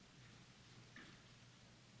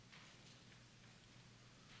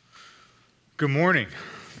Good morning.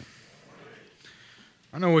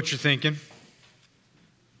 I know what you're thinking.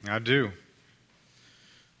 I do.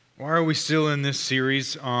 Why are we still in this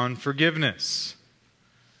series on forgiveness?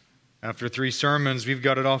 After 3 sermons, we've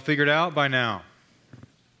got it all figured out by now.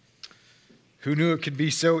 Who knew it could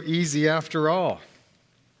be so easy after all?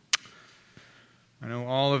 I know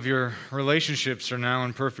all of your relationships are now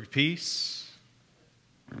in perfect peace.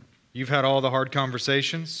 You've had all the hard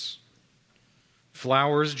conversations.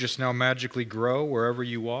 Flowers just now magically grow wherever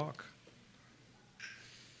you walk.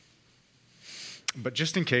 But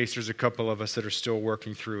just in case there's a couple of us that are still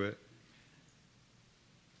working through it,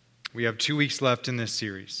 we have 2 weeks left in this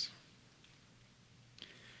series.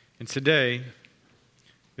 And today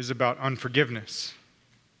is about unforgiveness.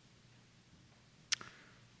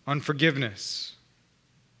 Unforgiveness.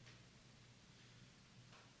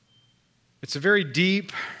 It's a very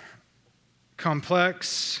deep,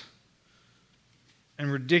 complex,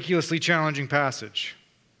 and ridiculously challenging passage,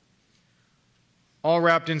 all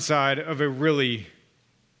wrapped inside of a really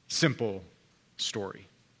simple story.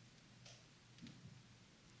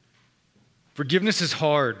 Forgiveness is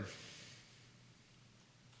hard.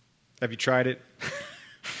 Have you tried it?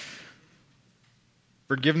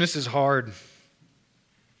 Forgiveness is hard.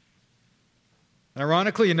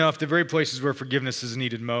 Ironically enough, the very places where forgiveness is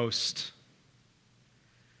needed most,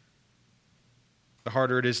 the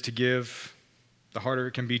harder it is to give, the harder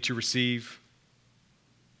it can be to receive.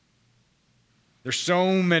 There's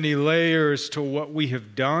so many layers to what we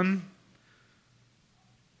have done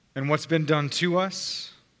and what's been done to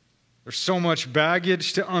us. There's so much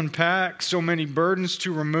baggage to unpack, so many burdens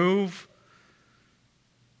to remove.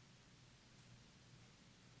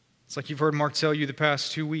 It's like you've heard Mark tell you the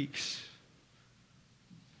past 2 weeks.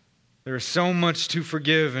 There is so much to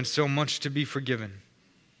forgive and so much to be forgiven.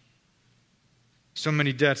 So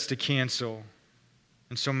many debts to cancel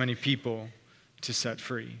and so many people to set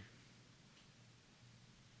free.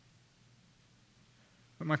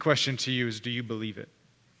 But my question to you is, do you believe it?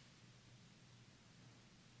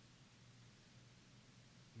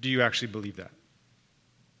 Do you actually believe that?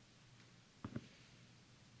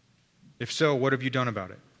 If so, what have you done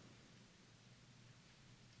about it?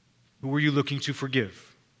 Who are you looking to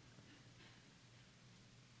forgive?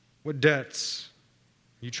 What debts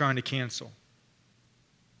are you trying to cancel?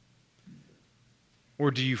 Or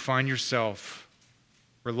do you find yourself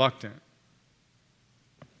reluctant?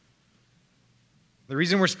 The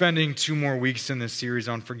reason we're spending 2 more weeks in this series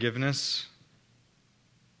on forgiveness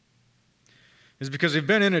is because we've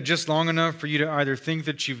been in it just long enough for you to either think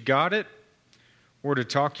that you've got it or to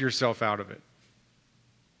talk yourself out of it.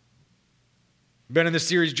 Been in this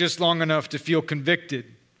series just long enough to feel convicted,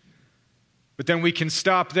 but then we can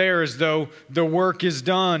stop there as though the work is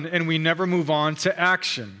done and we never move on to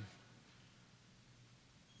action.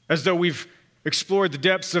 As though we've explored the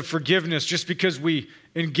depths of forgiveness just because we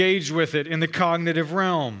engage with it in the cognitive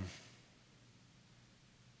realm.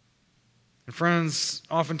 And friends,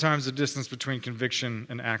 oftentimes the distance between conviction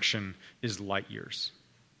and action is light years.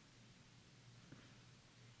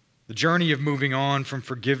 The journey of moving on from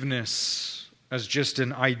forgiveness as just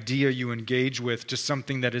an idea you engage with to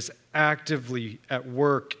something that is actively at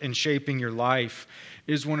work and shaping your life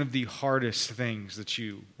is one of the hardest things that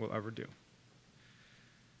you will ever do.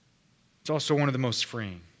 It's also one of the most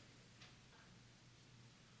freeing.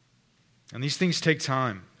 And these things take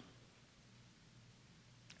time.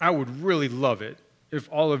 I would really love it if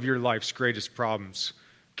all of your life's greatest problems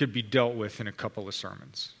could be dealt with in a couple of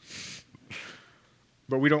sermons.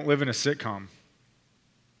 But we don't live in a sitcom.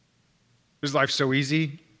 Is life so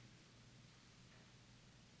easy?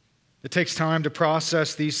 It takes time to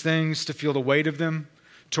process these things, to feel the weight of them,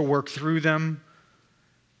 to work through them,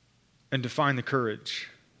 and to find the courage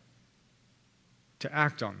to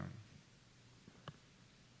act on them.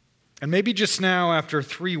 And maybe just now, after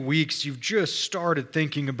 3 weeks, you've just started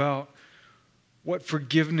thinking about what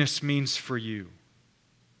forgiveness means for you.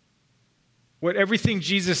 What everything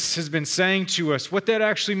Jesus has been saying to us, what that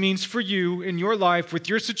actually means for you in your life, with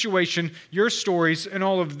your situation, your stories, and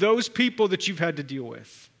all of those people that you've had to deal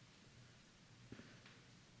with.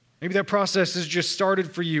 Maybe that process has just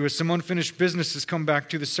started for you as some unfinished business has come back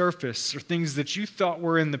to the surface, or things that you thought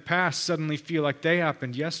were in the past suddenly feel like they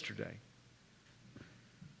happened yesterday.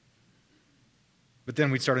 But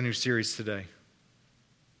then we'd start a new series today.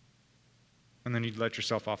 And then you'd let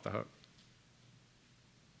yourself off the hook.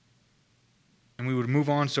 And we would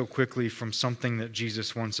move on so quickly from something that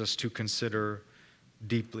Jesus wants us to consider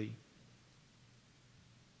deeply.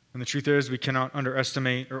 And the truth is, we cannot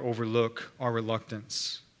underestimate or overlook our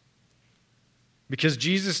reluctance. Because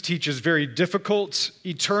Jesus teaches very difficult,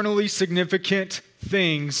 eternally significant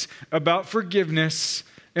things about forgiveness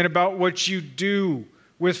and about what you do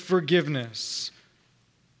with forgiveness.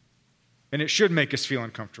 And it should make us feel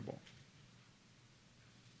uncomfortable.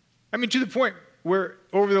 I mean, to the point where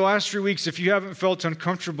over the last 3 weeks, if you haven't felt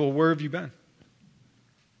uncomfortable, where have you been?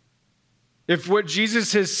 If what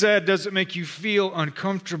Jesus has said doesn't make you feel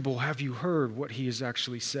uncomfortable, have you heard what he has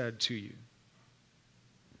actually said to you?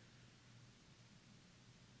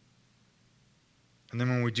 And then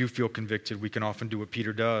when we do feel convicted, we can often do what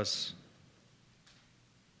Peter does.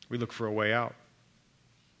 We look for a way out.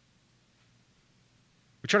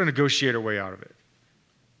 We try to negotiate our way out of it.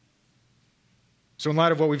 So in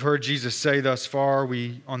light of what we've heard Jesus say thus far,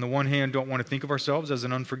 we, on the one hand, don't want to think of ourselves as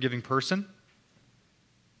an unforgiving person.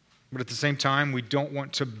 But at the same time, we don't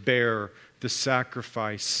want to bear the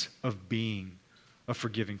sacrifice of being a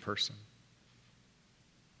forgiving person.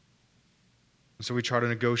 And so we try to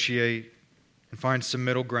negotiate and find some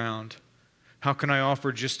middle ground. How can I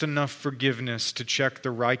offer just enough forgiveness to check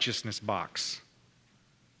the righteousness box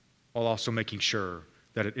while also making sure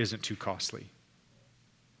that it isn't too costly?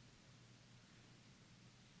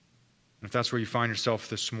 And if that's where you find yourself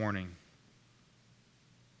this morning,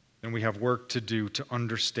 then we have work to do to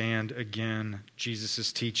understand again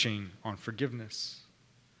Jesus' teaching on forgiveness.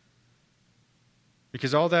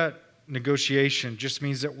 Because all that negotiation just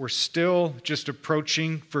means that we're still just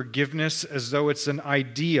approaching forgiveness as though it's an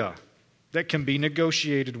idea that can be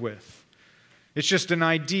negotiated with. It's just an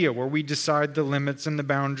idea where we decide the limits and the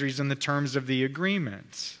boundaries and the terms of the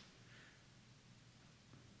agreement.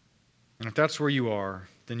 And if that's where you are,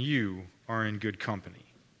 then you are in good company.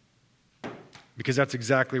 Because that's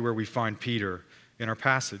exactly where we find Peter in our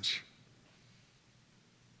passage.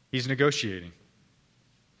 He's negotiating.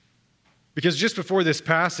 Because just before this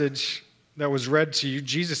passage that was read to you,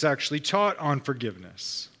 Jesus actually taught on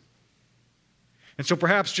forgiveness. And so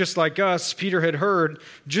perhaps just like us, Peter had heard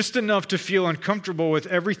just enough to feel uncomfortable with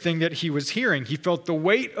everything that he was hearing. He felt the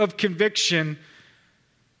weight of conviction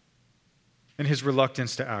and his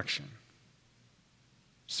reluctance to action.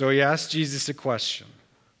 So he asked Jesus a question.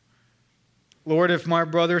 Lord, if my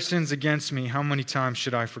brother sins against me, how many times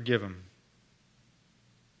should I forgive him?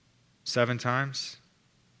 7 times?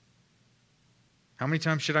 How many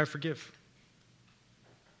times should I forgive?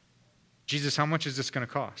 Jesus, how much is this going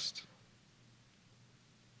to cost?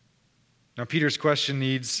 Now, Peter's question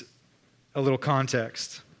needs a little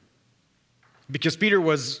context. Because Peter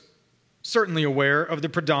was certainly aware of the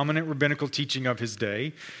predominant rabbinical teaching of his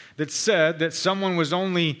day that said that someone was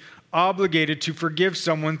only obligated to forgive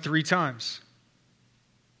someone 3 times.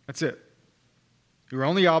 That's it. You were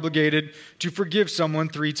only obligated to forgive someone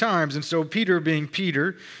 3 times. And so Peter, being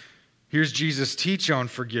Peter, hears Jesus teach on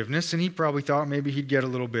forgiveness, and he probably thought maybe he'd get a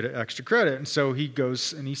little bit of extra credit. And so he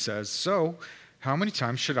goes and he says, so how many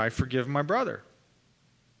times should I forgive my brother?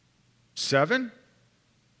 7?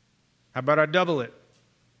 How about I double it?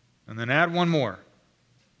 And then add 1 more,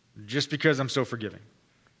 just because I'm so forgiving.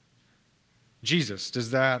 Jesus,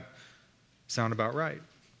 does that sound about right?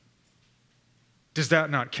 Does that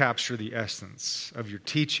not capture the essence of your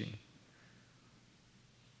teaching?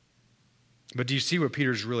 But do you see what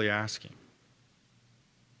Peter's really asking?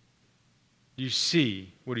 Do you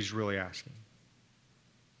see what he's really asking?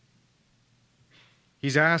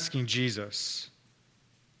 He's asking Jesus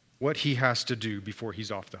what he has to do before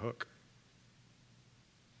he's off the hook.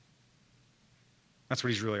 That's what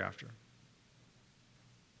he's really after.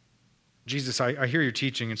 Jesus, I hear your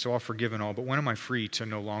teaching, and so I'll forgive and all, but when am I free to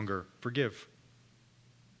no longer forgive?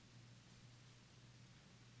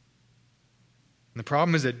 And the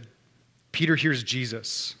problem is that Peter hears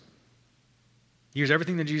Jesus. He hears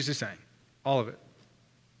everything that Jesus is saying, all of it,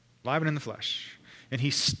 alive and in the flesh. And he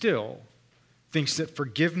still thinks that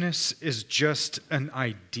forgiveness is just an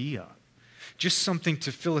idea, just something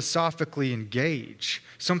to philosophically engage,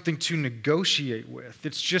 something to negotiate with.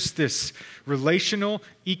 It's just this relational,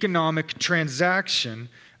 economic transaction,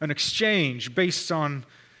 an exchange based on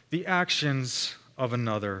the actions of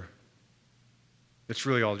another. It's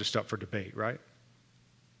really all just up for debate, right?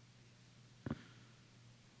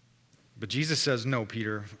 But Jesus says, no,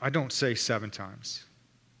 Peter, I don't say 7 times.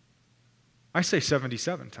 I say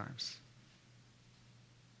 77 times.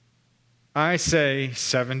 I say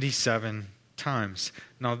 77 times.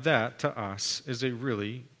 Now that, to us, is a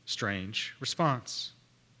really strange response.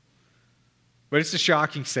 But it's a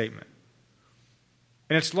shocking statement.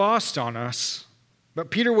 And it's lost on us.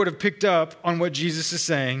 But Peter would have picked up on what Jesus is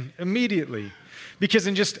saying immediately. Because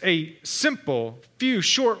in just a simple, few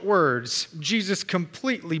short words, Jesus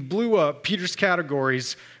completely blew up Peter's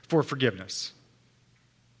categories for forgiveness.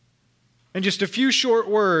 In just a few short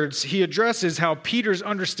words, he addresses how Peter's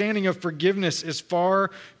understanding of forgiveness is far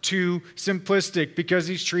too simplistic because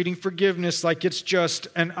he's treating forgiveness like it's just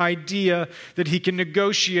an idea that he can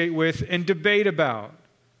negotiate with and debate about.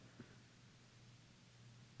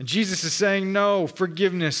 And Jesus is saying, no,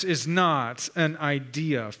 forgiveness is not an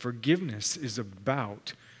idea. Forgiveness is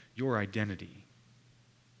about your identity.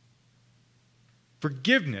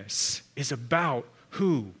 Forgiveness is about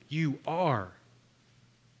who you are.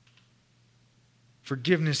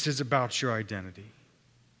 Forgiveness is about your identity.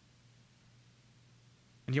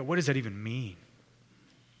 And yet, what does that even mean?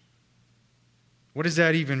 What does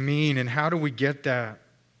that even mean, and how do we get that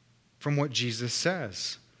from what Jesus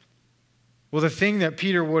says? Well, the thing that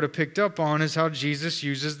Peter would have picked up on is how Jesus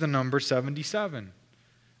uses the number 77.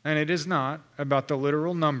 And it is not about the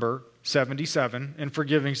literal number 77 and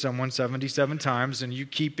forgiving someone 77 times and you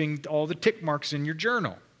keeping all the tick marks in your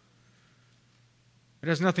journal. It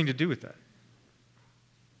has nothing to do with that.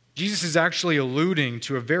 Jesus is actually alluding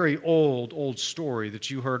to a very old story that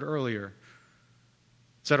you heard earlier.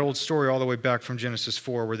 It's that old story all the way back from Genesis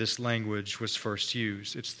 4 where this language was first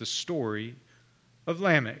used. It's the story of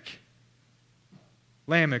Lamech.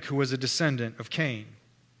 Lamech, who was a descendant of Cain.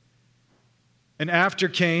 And after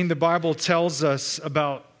Cain, the Bible tells us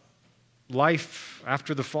about life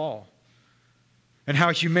after the fall. And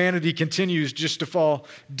how humanity continues just to fall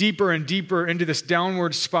deeper and deeper into this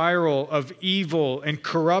downward spiral of evil and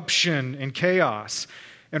corruption and chaos.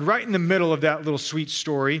 And right in the middle of that little sweet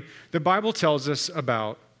story, the Bible tells us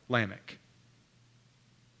about Lamech.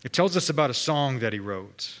 It tells us about a song that he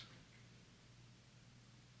wrote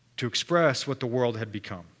to express what the world had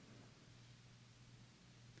become.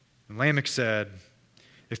 And Lamech said,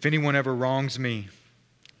 "If anyone ever wrongs me,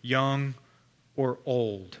 young or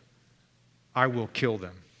old, I will kill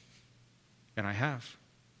them." And I have.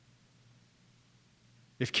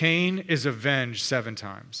 If Cain is avenged 7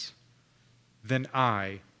 times, then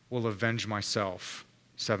I will avenge myself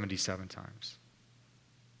 77 times.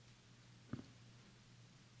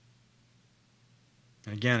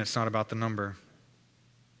 And again, it's not about the number.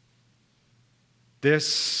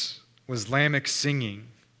 This was Lamech singing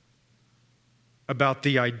about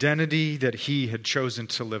the identity that he had chosen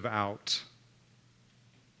to live out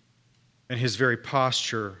and his very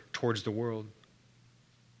posture towards the world.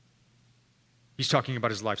 He's talking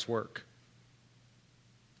about his life's work.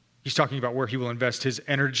 He's talking about where he will invest his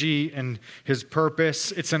energy and his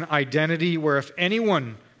purpose. It's an identity where if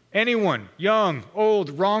anyone, young,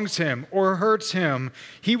 old, wrongs him or hurts him,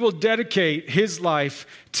 he will dedicate his life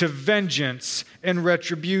to vengeance and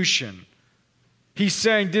retribution. He's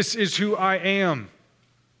saying, this is who I am.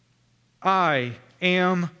 I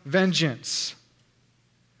am vengeance.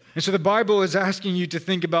 And so the Bible is asking you to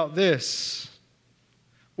think about this.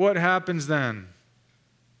 What happens then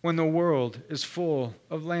when the world is full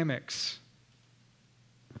of Lamechs?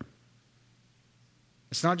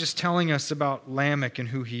 It's not just telling us about Lamech and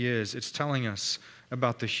who he is. It's telling us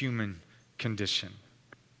about the human condition.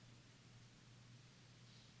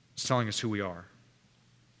 It's telling us who we are.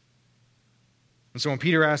 And so when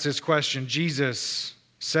Peter asks this question, Jesus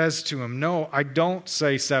says to him, no, I don't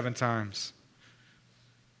say 7 times.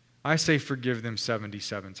 I say forgive them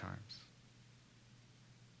 77 times.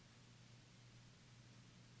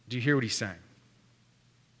 Do you hear what he's saying?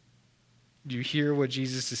 Do you hear what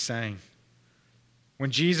Jesus is saying?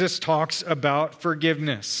 When Jesus talks about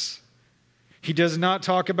forgiveness, he does not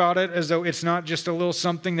talk about it as though it's not just a little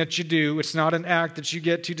something that you do. It's not an act that you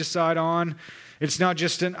get to decide on. It's not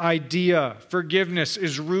just an idea. Forgiveness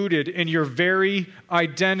is rooted in your very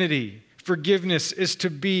identity. Forgiveness is to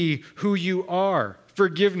be who you are.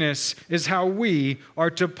 Forgiveness is how we are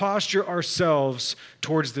to posture ourselves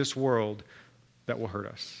towards this world that will hurt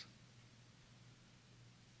us.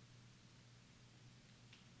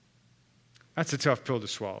 That's a tough pill to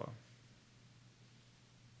swallow.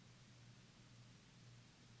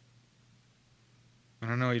 I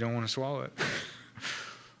don't know, you don't want to swallow it.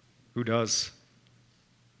 Who does?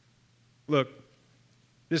 Look,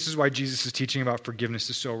 this is why Jesus' teaching about forgiveness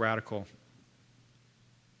is so radical.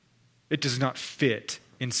 It does not fit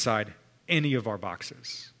inside any of our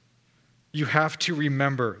boxes. You have to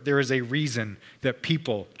remember there is a reason that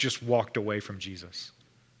people just walked away from Jesus.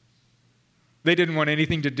 They didn't want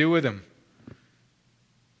anything to do with him.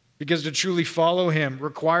 Because to truly follow him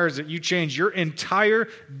requires that you change your entire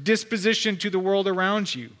disposition to the world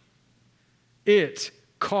around you. It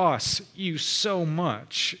costs you so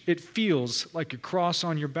much. It feels like a cross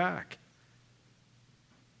on your back.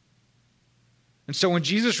 And so when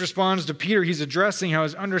Jesus responds to Peter, he's addressing how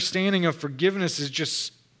his understanding of forgiveness is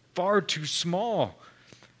just far too small.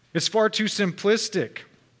 It's far too simplistic.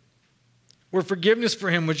 Where forgiveness for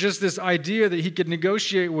him was just this idea that he could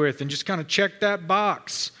negotiate with and just kind of check that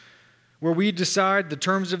box. Where we decide the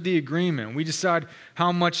terms of the agreement. We decide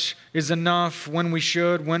how much is enough, when we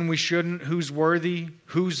should, when we shouldn't, who's worthy,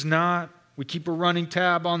 who's not. We keep a running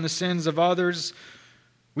tab on the sins of others.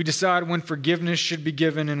 We decide when forgiveness should be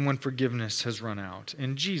given and when forgiveness has run out.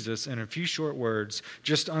 And Jesus, in a few short words,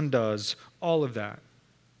 just undoes all of that.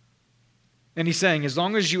 And he's saying, as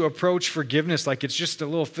long as you approach forgiveness like it's just a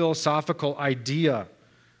little philosophical idea,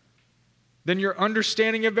 then your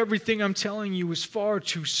understanding of everything I'm telling you is far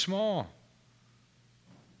too small.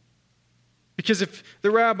 Because if the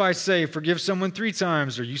rabbis say, forgive someone 3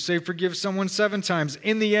 times, or you say, forgive someone 7 times,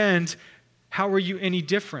 in the end, how are you any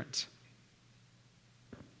different?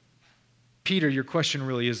 Peter, your question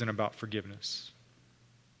really isn't about forgiveness.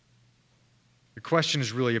 Your question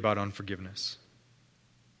is really about unforgiveness.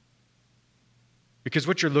 Because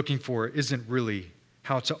what you're looking for isn't really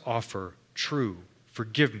how to offer true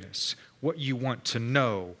forgiveness. What you want to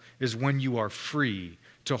know is when you are free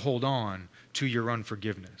to hold on to your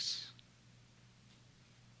unforgiveness.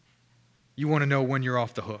 You want to know when you're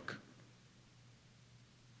off the hook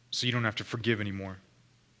so you don't have to forgive anymore.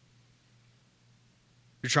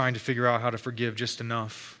 You're trying to figure out how to forgive just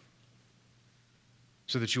enough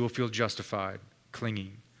so that you will feel justified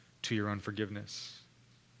clinging to your unforgiveness.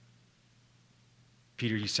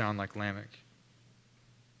 Peter, you sound like Lamech.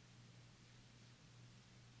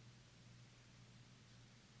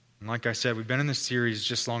 And like I said, we've been in this series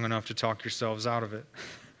just long enough to talk yourselves out of it.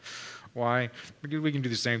 Why? Because we can do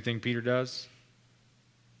the same thing Peter does.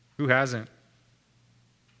 Who hasn't?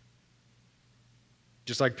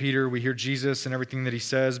 Just like Peter, we hear Jesus and everything that he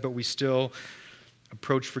says, but we still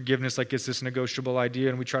approach forgiveness like it's this negotiable idea,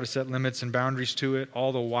 and we try to set limits and boundaries to it,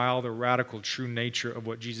 all the while the radical true nature of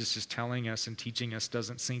what Jesus is telling us and teaching us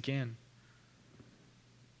doesn't sink in.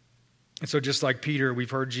 And so just like Peter,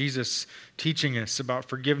 we've heard Jesus teaching us about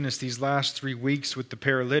forgiveness these last 3 weeks with the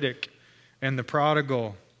paralytic and the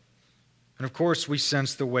prodigal. And of course, we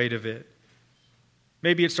sense the weight of it.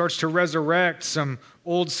 Maybe it starts to resurrect some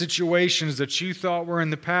old situations that you thought were in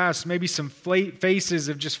the past. Maybe some faces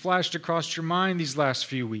have just flashed across your mind these last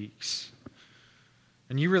few weeks.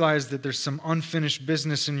 And you realize that there's some unfinished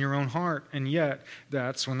business in your own heart, and yet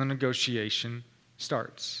that's when the negotiation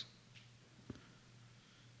starts.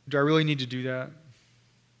 Do I really need to do that?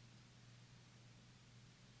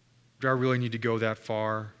 Do I really need to go that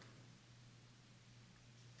far?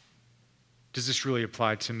 Does this really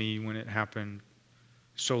apply to me when it happened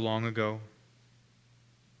so long ago?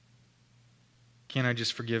 Can't I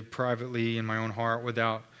just forgive privately in my own heart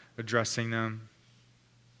without addressing them?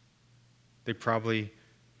 They probably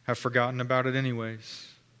have forgotten about it anyways.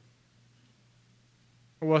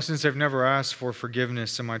 Well, since I've never asked for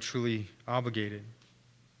forgiveness, am I truly obligated?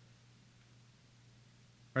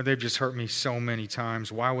 Or they've just hurt me so many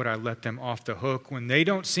times. Why would I let them off the hook when they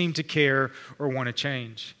don't seem to care or want to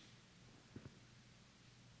change?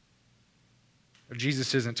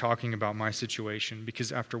 Jesus isn't talking about my situation,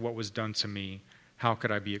 because after what was done to me, how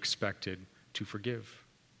could I be expected to forgive?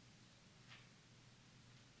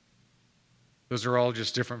 Those are all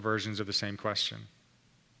just different versions of the same question.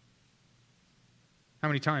 How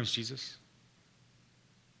many times, Jesus?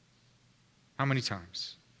 How many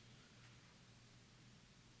times?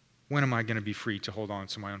 When am I going to be free to hold on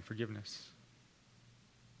to my unforgiveness?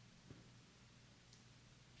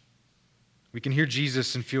 We can hear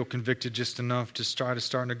Jesus and feel convicted just enough to try to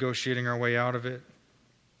start negotiating our way out of it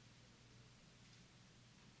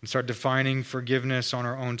and start defining forgiveness on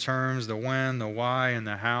our own terms, the when, the why, and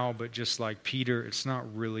the how. But just like Peter, it's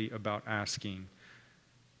not really about asking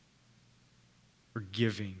or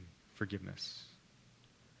giving forgiveness.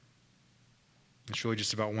 It's really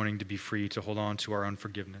just about wanting to be free to hold on to our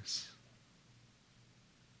unforgiveness.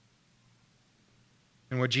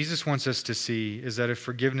 And what Jesus wants us to see is that if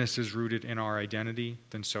forgiveness is rooted in our identity,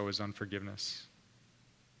 then so is unforgiveness.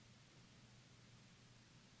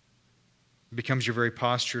 It becomes your very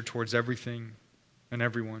posture towards everything and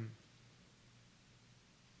everyone.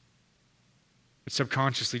 It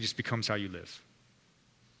subconsciously just becomes how you live.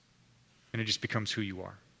 And it just becomes who you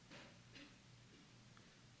are.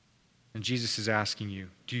 And Jesus is asking you,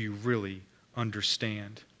 do you really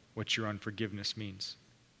understand what your unforgiveness means?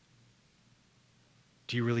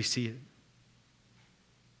 Do you really see it?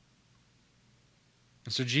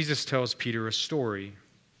 And so Jesus tells Peter a story.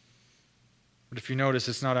 But if you notice,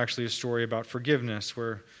 it's not actually a story about forgiveness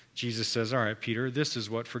where Jesus says, all right, Peter, this is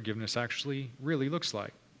what forgiveness actually really looks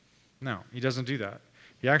like. No, he doesn't do that.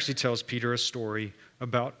 He actually tells Peter a story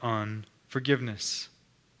about unforgiveness.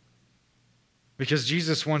 Because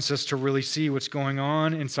Jesus wants us to really see what's going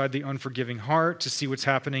on inside the unforgiving heart, to see what's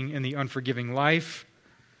happening in the unforgiving life,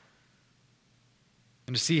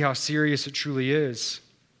 and to see how serious it truly is.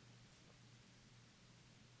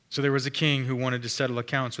 So there was a king who wanted to settle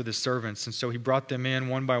accounts with his servants, and so he brought them in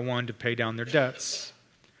one by one to pay down their debts.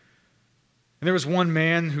 And there was one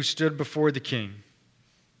man who stood before the king,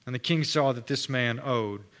 and the king saw that this man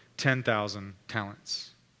owed 10,000 talents.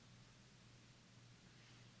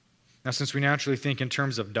 Now, since we naturally think in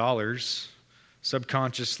terms of dollars,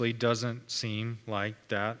 subconsciously doesn't seem like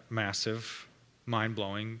that massive,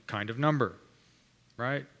 mind-blowing kind of number,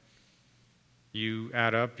 right? You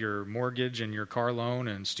add up your mortgage and your car loan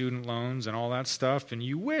and student loans and all that stuff, and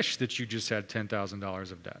you wish that you just had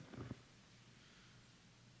 $10,000 of debt.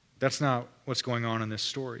 That's not what's going on in this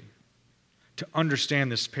story. To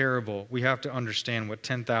understand this parable, we have to understand what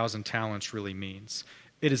 10,000 talents really means.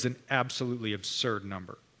 It is an absolutely absurd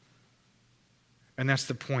number. And that's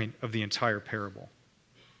the point of the entire parable.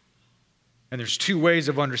 And there's two ways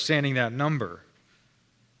of understanding that number.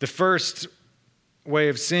 The first way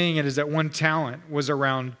of seeing it is that one talent was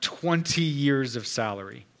around 20 years of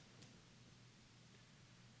salary.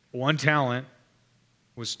 One talent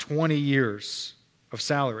was 20 years of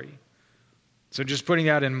salary. So just putting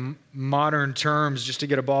that in modern terms, just to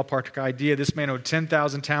get a ballpark idea, this man owed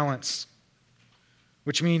 10,000 talents,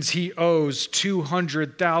 which means he owes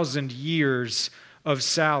 200,000 years of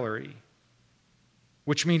salary,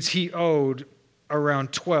 which means he owed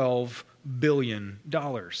around $12 billion.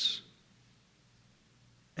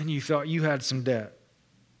 And you thought you had some debt.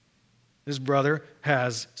 This brother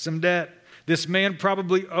has some debt. This man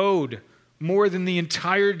probably owed more than the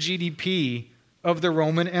entire GDP of the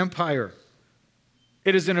Roman Empire.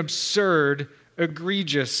 It is an absurd,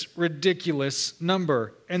 egregious, ridiculous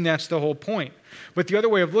number, and that's the whole point. But the other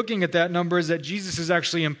way of looking at that number is that Jesus is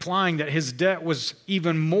actually implying that his debt was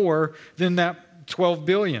even more than that 12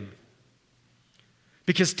 billion.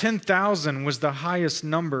 Because 10,000 was the highest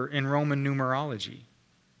number in Roman numerology.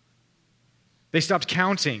 They stopped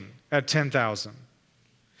counting at 10,000.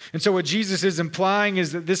 And so what Jesus is implying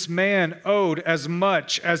is that this man owed as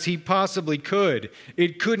much as he possibly could.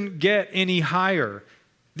 It couldn't get any higher.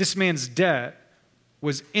 This man's debt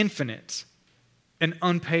was infinite and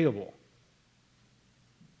unpayable.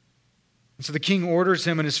 And so the king orders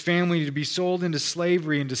him and his family to be sold into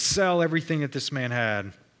slavery and to sell everything that this man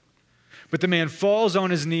had. But the man falls on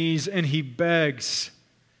his knees and he begs.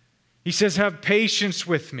 He says, "Have patience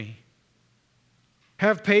with me.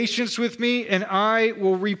 Have patience with me, and I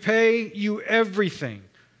will repay you everything.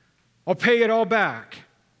 I'll pay it all back."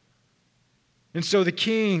 And so the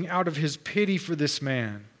king, out of his pity for this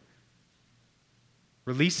man,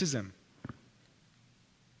 releases him.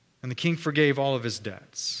 And the king forgave all of his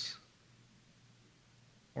debts.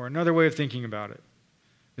 Or another way of thinking about it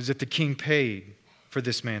is that the king paid for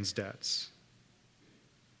this man's debts.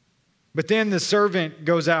 But then the servant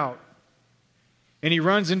goes out and he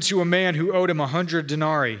runs into a man who owed him 100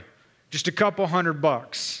 denarii, just a couple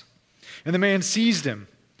 $100. And the man seized him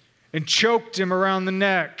and choked him around the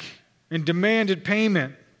neck and demanded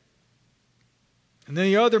payment. And then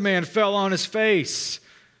the other man fell on his face.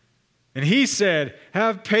 And he said,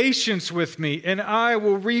 "Have patience with me, and I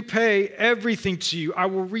will repay everything to you. I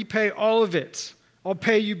will repay all of it. I'll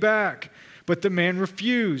pay you back." But the man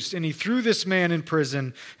refused, and he threw this man in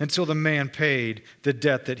prison until the man paid the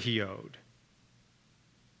debt that he owed.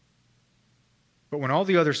 But when all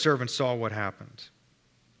the other servants saw what happened,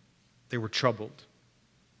 they were troubled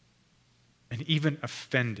and even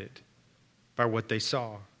offended by what they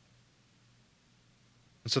saw.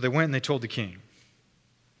 And so they went and they told the king,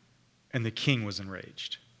 and the king was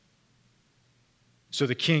enraged. So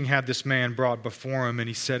the king had this man brought before him, and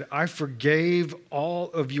he said, "I forgave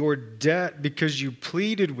all of your debt because you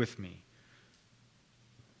pleaded with me.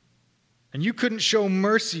 And you couldn't show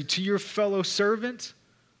mercy to your fellow servant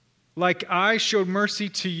like I showed mercy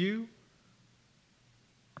to you?"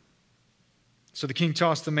 So the king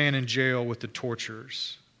tossed the man in jail with the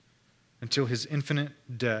torturers until his infinite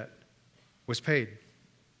debt was paid.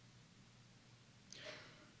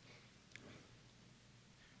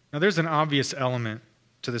 Now, there's an obvious element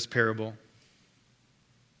to this parable.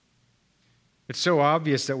 It's so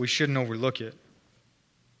obvious that we shouldn't overlook it.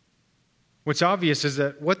 What's obvious is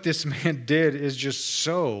that what this man did is just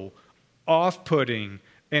so off-putting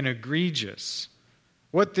and egregious.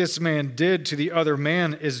 What this man did to the other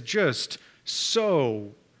man is just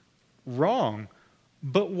so wrong.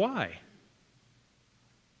 But why?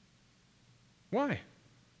 Why?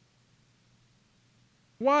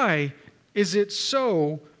 Why is it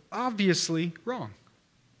so obviously wrong?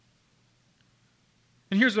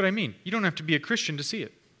 And here's what I mean. You don't have to be a Christian to see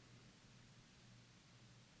it.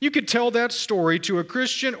 You could tell that story to a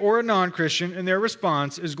Christian or a non-Christian, and their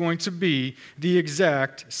response is going to be the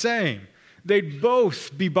exact same. They'd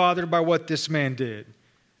both be bothered by what this man did.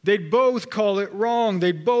 They'd both call it wrong.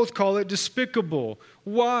 They'd both call it despicable.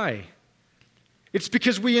 Why? It's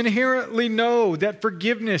because we inherently know that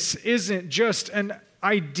forgiveness isn't just an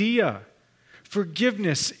idea.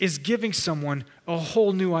 Forgiveness is giving someone a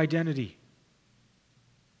whole new identity.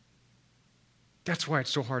 That's why it's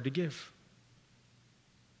so hard to give.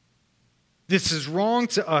 This is wrong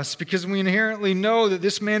to us because we inherently know that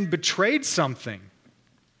this man betrayed something.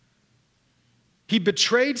 He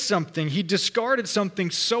betrayed something. He discarded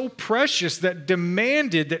something so precious that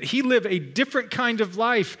demanded that he live a different kind of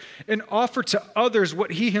life and offer to others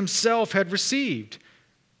what he himself had received.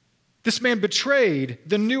 This man betrayed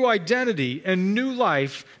the new identity and new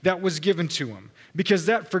life that was given to him because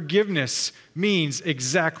that forgiveness means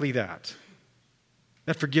exactly that.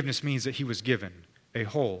 That forgiveness means that he was given a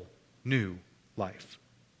whole new life.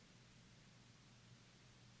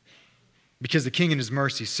 Because the king in his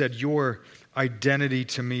mercy said, your identity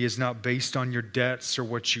to me is not based on your debts or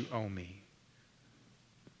what you owe me.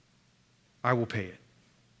 I will pay it.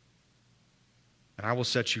 And I will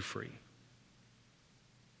set you free.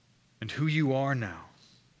 And who you are now,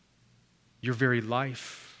 your very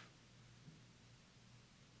life,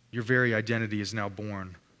 your very identity is now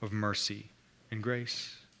born of mercy and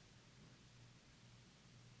grace.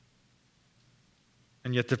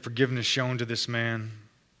 And yet the forgiveness shown to this man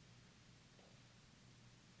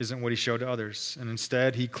isn't what he showed to others. And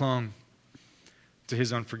instead, he clung to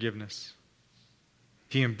his unforgiveness.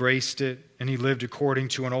 He embraced it, and he lived according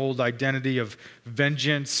to an old identity of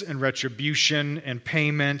vengeance and retribution and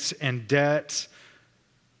payment and debt.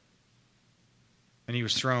 And he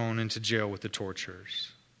was thrown into jail with the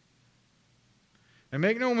torturers. And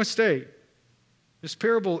make no mistake, this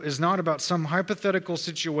parable is not about some hypothetical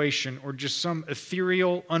situation or just some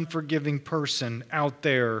ethereal, unforgiving person out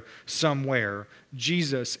there somewhere.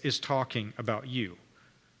 Jesus is talking about you.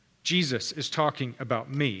 Jesus is talking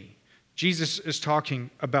about me. Jesus is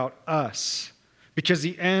talking about us. Because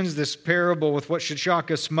he ends this parable with what should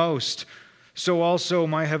shock us most. So also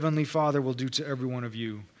my heavenly Father will do to every one of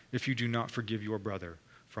you if you do not forgive your brother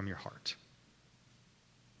from your heart.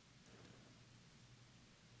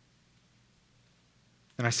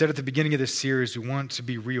 And I said at the beginning of this series, we want to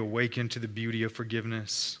be reawakened to the beauty of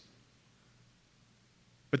forgiveness.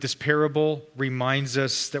 But this parable reminds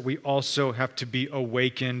us that we also have to be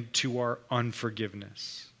awakened to our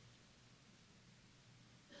unforgiveness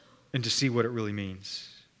and to see what it really means.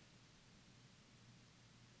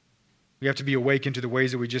 We have to be awakened to the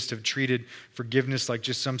ways that we just have treated forgiveness like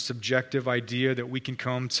just some subjective idea that we can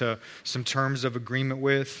come to some terms of agreement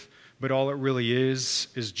with, but all it really is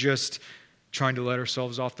just trying to let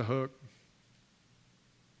ourselves off the hook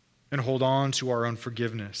and hold on to our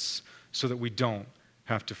unforgiveness so that we don't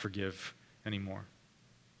have to forgive anymore.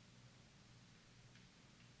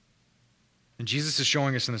 And Jesus is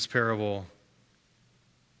showing us in this parable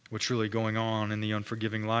what's really going on in the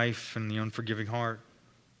unforgiving life and the unforgiving heart.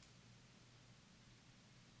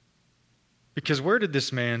 Because where did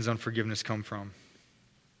this man's unforgiveness come from?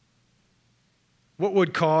 What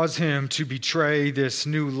would cause him to betray this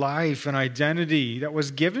new life and identity that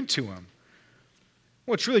was given to him?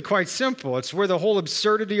 Well, it's really quite simple. It's where the whole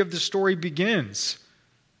absurdity of the story begins.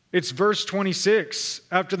 It's verse 26.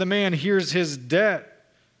 After the man hears his debt,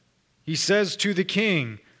 he says to the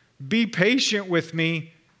king, "Be patient with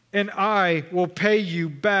me, and I will pay you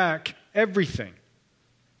back everything."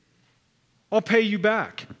 I'll pay you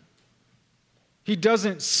back. He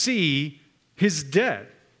doesn't see his debt.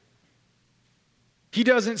 He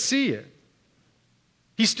doesn't see it.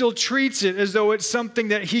 He still treats it as though it's something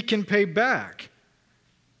that he can pay back.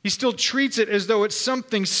 He still treats it as though it's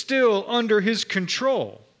something still under his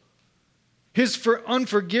control. His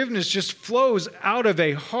unforgiveness just flows out of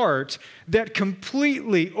a heart that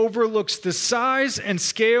completely overlooks the size and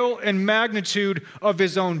scale and magnitude of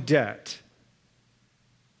his own debt.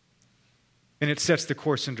 And it sets the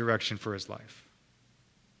course and direction for his life.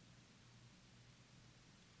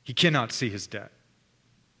 He cannot see his debt.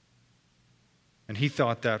 And he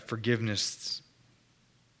thought that forgiveness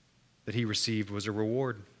that he received was a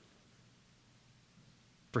reward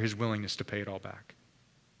for his willingness to pay it all back.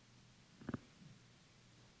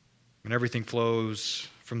 And everything flows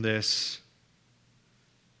from this.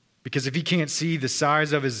 Because if he can't see the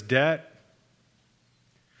size of his debt,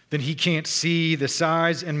 then he can't see the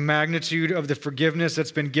size and magnitude of the forgiveness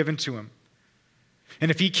that's been given to him. And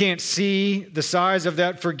if he can't see the size of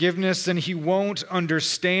that forgiveness, then he won't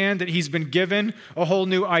understand that he's been given a whole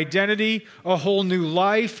new identity, a whole new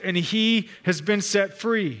life, and he has been set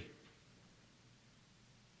free.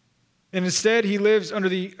 And instead, he lives under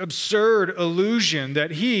the absurd illusion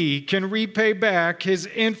that he can repay back his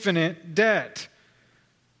infinite debt,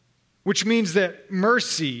 which means that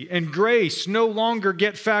mercy and grace no longer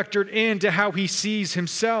get factored into how he sees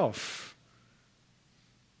himself.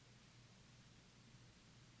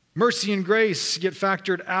 Mercy and grace get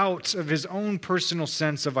factored out of his own personal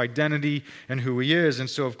sense of identity and who he is. And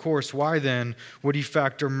so, of course, why then would he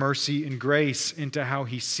factor mercy and grace into how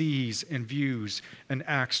he sees and views and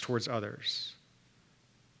acts towards others?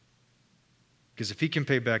 Because if he can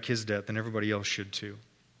pay back his debt, then everybody else should too.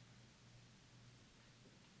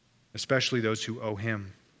 Especially those who owe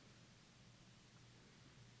him.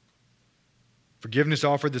 Forgiveness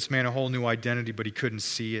offered this man a whole new identity, but he couldn't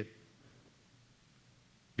see it.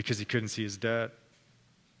 Because he couldn't see his debt.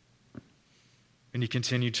 And he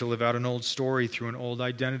continued to live out an old story through an old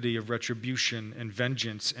identity of retribution and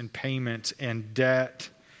vengeance and payment and debt.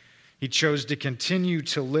 He chose to continue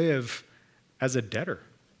to live as a debtor,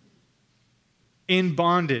 in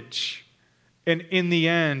bondage. And in the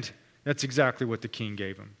end, that's exactly what the king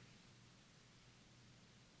gave him.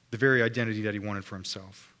 The very identity that he wanted for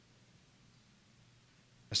himself.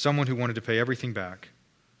 As someone who wanted to pay everything back.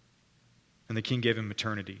 And the king gave him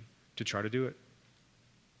eternity to try to do it.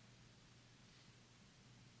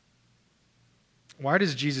 Why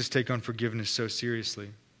does Jesus take unforgiveness so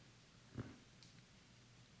seriously?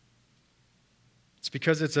 It's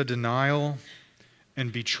because it's a denial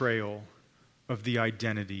and betrayal of the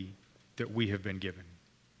identity that we have been given.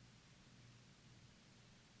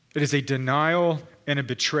 It is a denial and a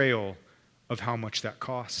betrayal of how much that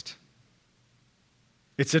cost.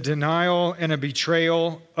 It's a denial and a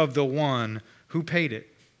betrayal of the one who paid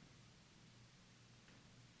it.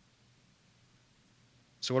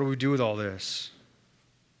 So what do we do with all this?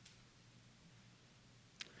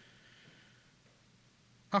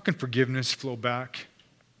 How can forgiveness flow back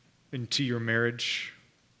into your marriage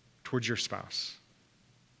towards your spouse?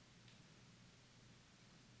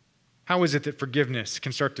 How is it that forgiveness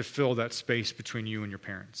can start to fill that space between you and your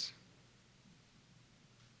parents?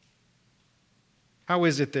 How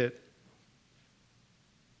is it that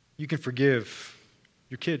you can forgive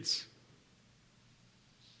your kids,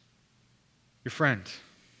 your friend,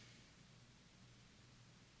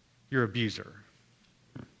 your abuser?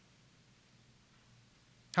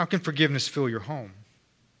 How can forgiveness fill your home?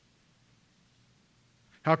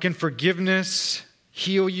 How can forgiveness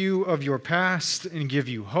heal you of your past and give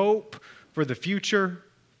you hope for the future?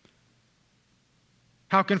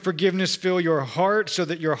 How can forgiveness fill your heart so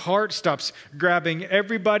that your heart stops grabbing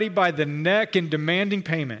everybody by the neck and demanding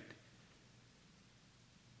payment?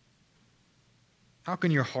 How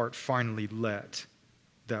can your heart finally let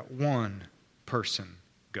that one person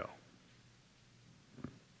go?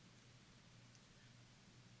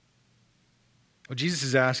 Well, Jesus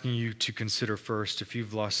is asking you to consider first if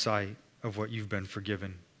you've lost sight of what you've been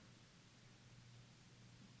forgiven.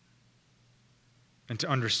 And to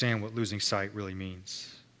understand what losing sight really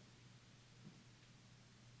means.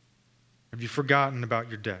 Have you forgotten about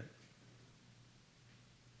your debt?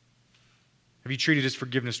 Have you treated his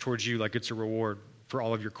forgiveness towards you like it's a reward for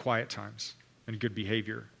all of your quiet times and good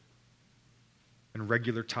behavior and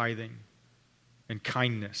regular tithing and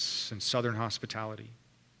kindness and southern hospitality?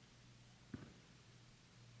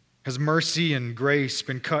 Has mercy and grace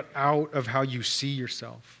been cut out of how you see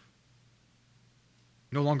yourself?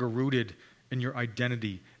 No longer rooted in your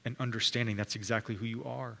identity and understanding that's exactly who you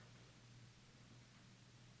are.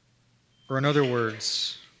 Or in other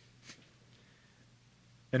words,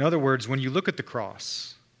 when you look at the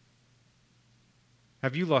cross,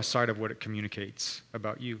 have you lost sight of what it communicates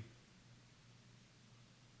about you?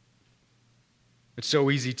 It's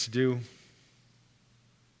so easy to do.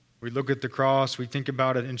 We look at the cross, we think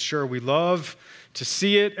about it, and sure, we love to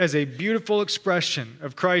see it as a beautiful expression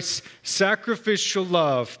of Christ's sacrificial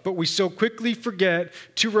love, but we so quickly forget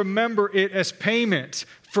to remember it as payment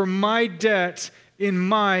for my debt in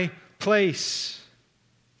my place.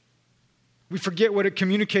 We forget what it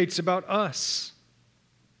communicates about us.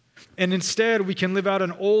 And instead, we can live out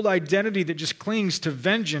an old identity that just clings to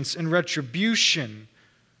vengeance and retribution.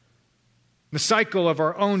 The cycle of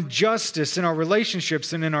our own justice in our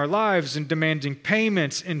relationships and in our lives, and demanding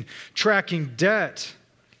payments and tracking debt.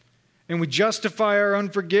 And we justify our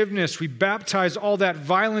unforgiveness. We baptize all that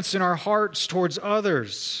violence in our hearts towards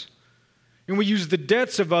others. And we use the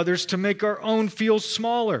debts of others to make our own feel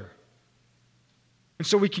smaller. And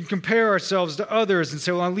so we can compare ourselves to others and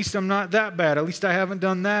say, well, at least I'm not that bad. At least I haven't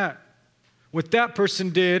done that. What that person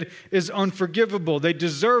did is unforgivable. They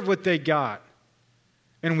deserve what they got.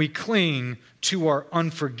 And we cling to our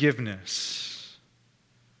unforgiveness.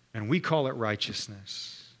 And we call it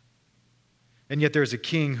righteousness. And yet there's a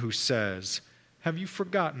king who says, have you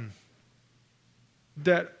forgotten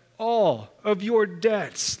that all of your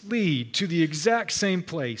debts lead to the exact same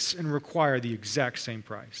place and require the exact same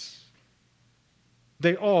price?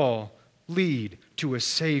 They all lead to a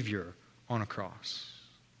Savior on a cross.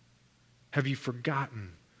 Have you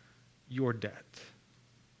forgotten your debt?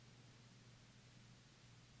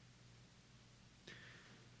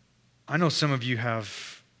 I know some of you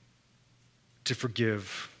have to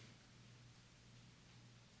forgive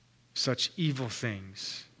such evil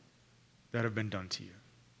things that have been done to you.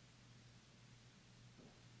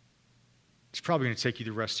 It's probably going to take you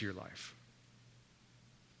the rest of your life.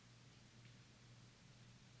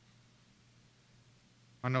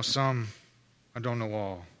 I know some, I don't know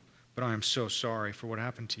all, but I am so sorry for what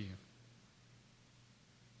happened to you.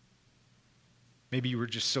 Maybe you were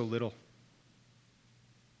just so little.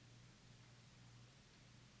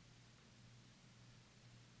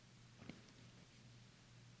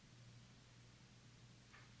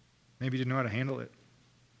 Maybe you didn't know how to handle it.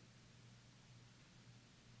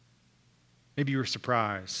 Maybe you were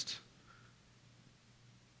surprised.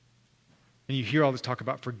 And you hear all this talk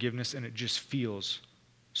about forgiveness and it just feels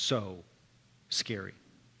so scary.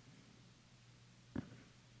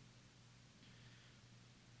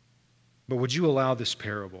 But would you allow this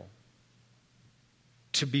parable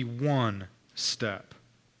to be one step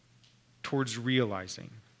towards realizing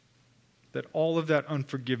that all of that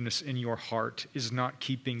unforgiveness in your heart is not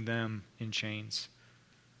keeping them in chains?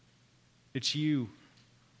 It's you.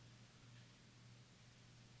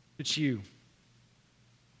 It's you.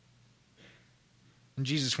 And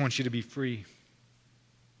Jesus wants you to be free.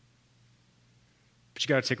 But you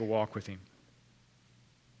got to take a walk with him.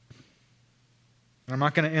 And I'm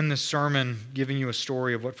not going to end this sermon giving you a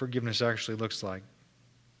story of what forgiveness actually looks like,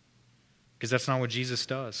 because that's not what Jesus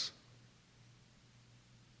does.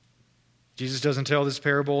 Jesus doesn't tell this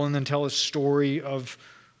parable and then tell a story of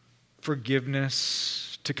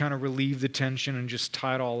forgiveness to kind of relieve the tension and just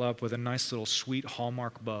tie it all up with a nice little sweet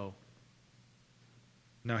Hallmark bow.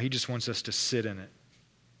 No, he just wants us to sit in it,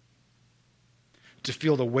 to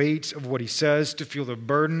feel the weight of what he says, to feel the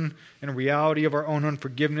burden and reality of our own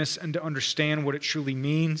unforgiveness, and to understand what it truly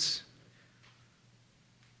means.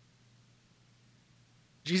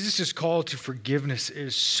 Jesus' call to forgiveness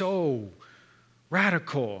is so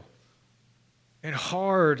radical and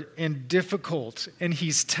hard and difficult. And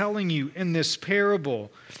he's telling you in this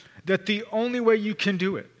parable that the only way you can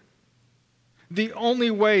do it, the only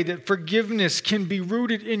way that forgiveness can be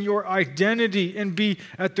rooted in your identity and be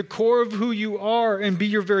at the core of who you are and be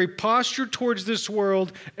your very posture towards this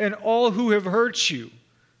world and all who have hurt you,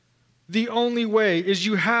 the only way is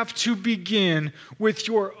you have to begin with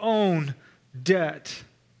your own debt.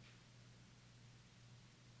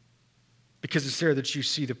 Because it's there that you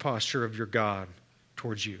see the posture of your God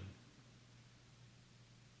towards you.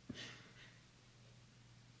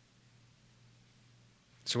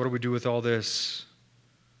 So what do we do with all this?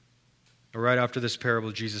 Right after this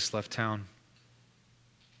parable, Jesus left town.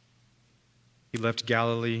 He left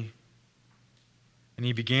Galilee, and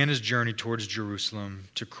he began his journey towards Jerusalem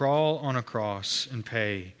to crawl on a cross and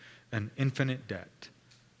pay an infinite debt.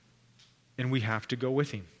 And we have to go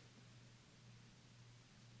with him.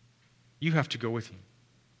 You have to go with him.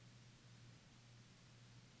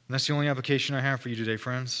 And that's the only application I have for you today,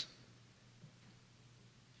 friends.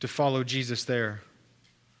 To follow Jesus there.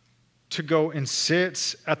 To go and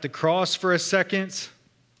sit at the cross for a second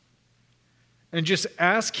and just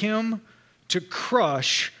ask him to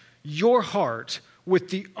crush your heart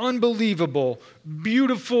with the unbelievable,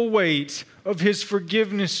 beautiful weight of his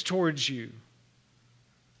forgiveness towards you,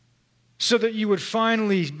 so that you would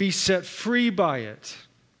finally be set free by it,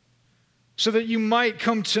 so that you might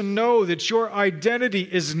come to know that your identity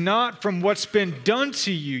is not from what's been done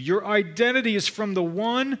to you. Your identity is from the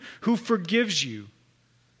one who forgives you.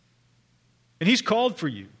 And he's called for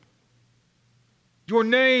you. Your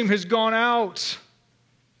name has gone out.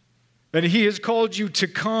 And he has called you to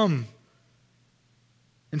come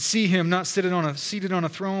and see him not seated on a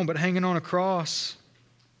throne, but hanging on a cross.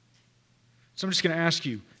 So I'm just going to ask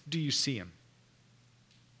you, do you see him?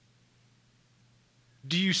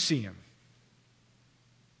 Do you see him?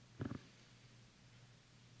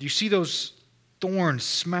 Do you see those thorns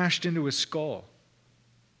smashed into his skull?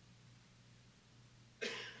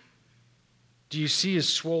 Do you see his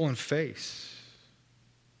swollen face?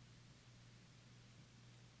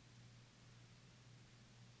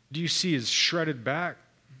 Do you see his shredded back?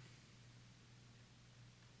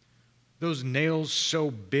 Those nails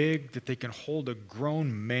so big that they can hold a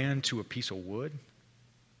grown man to a piece of wood?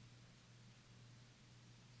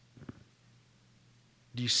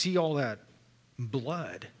 Do you see all that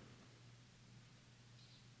blood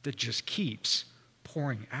that just keeps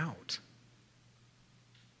pouring out?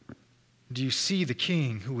 Do you see the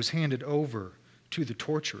king who was handed over to the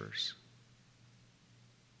torturers?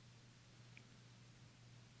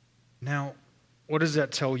 Now, what does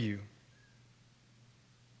that tell you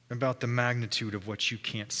about the magnitude of what you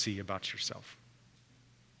can't see about yourself?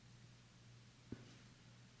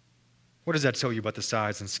 What does that tell you about the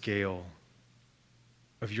size and scale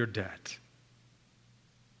of your debt?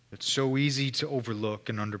 It's so easy to overlook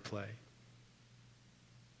and underplay.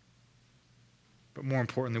 But more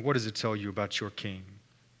importantly, what does it tell you about your King,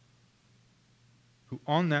 who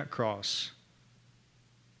on that cross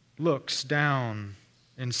looks down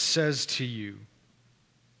and says to you,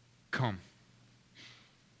 come,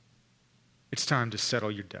 it's time to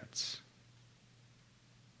settle your debts.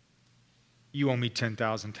 You owe me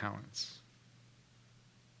 10,000 talents.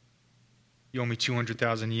 You owe me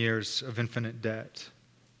 200,000 years of infinite debt.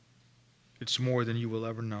 It's more than you will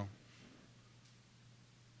ever know.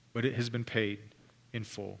 But it has been paid in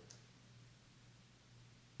full.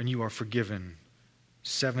 And you are forgiven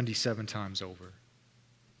 77 times over.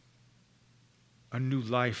 A new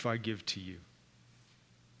life I give to you.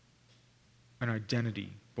 An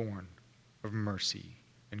identity born of mercy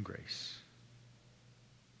and grace.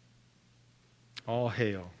 All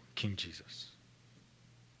hail, King Jesus.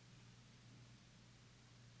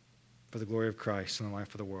 For the glory of Christ and the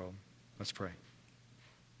life of the world, let's pray.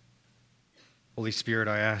 Holy Spirit,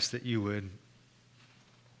 I ask that you would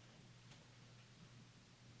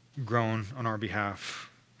groan on our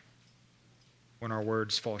behalf when our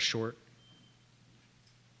words fall short.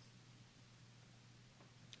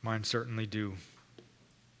 Mine certainly do.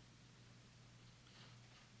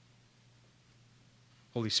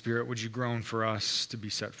 Holy Spirit, would you groan for us to be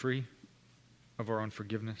set free of our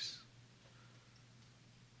unforgiveness?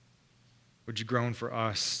 Would you groan for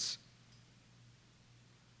us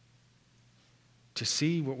to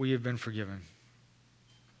see what we have been forgiven?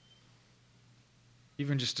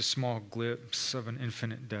 Even just a small glimpse of an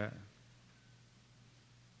infinite debt,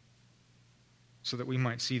 so that we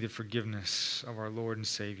might see the forgiveness of our Lord and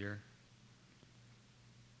Savior.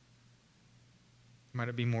 Might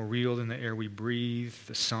it be more real than the air we breathe,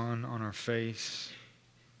 the sun on our face.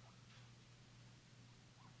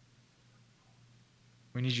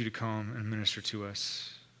 We need you to come and minister to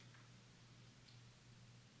us.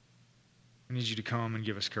 We need you to come and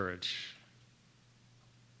give us courage.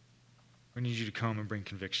 We need you to come and bring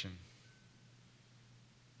conviction.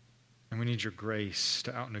 And we need your grace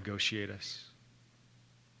to out-negotiate us.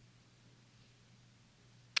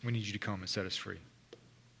 We need you to come and set us free.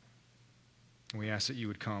 And we ask that you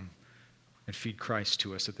would come and feed Christ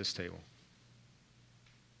to us at this table.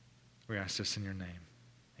 We ask this in your name.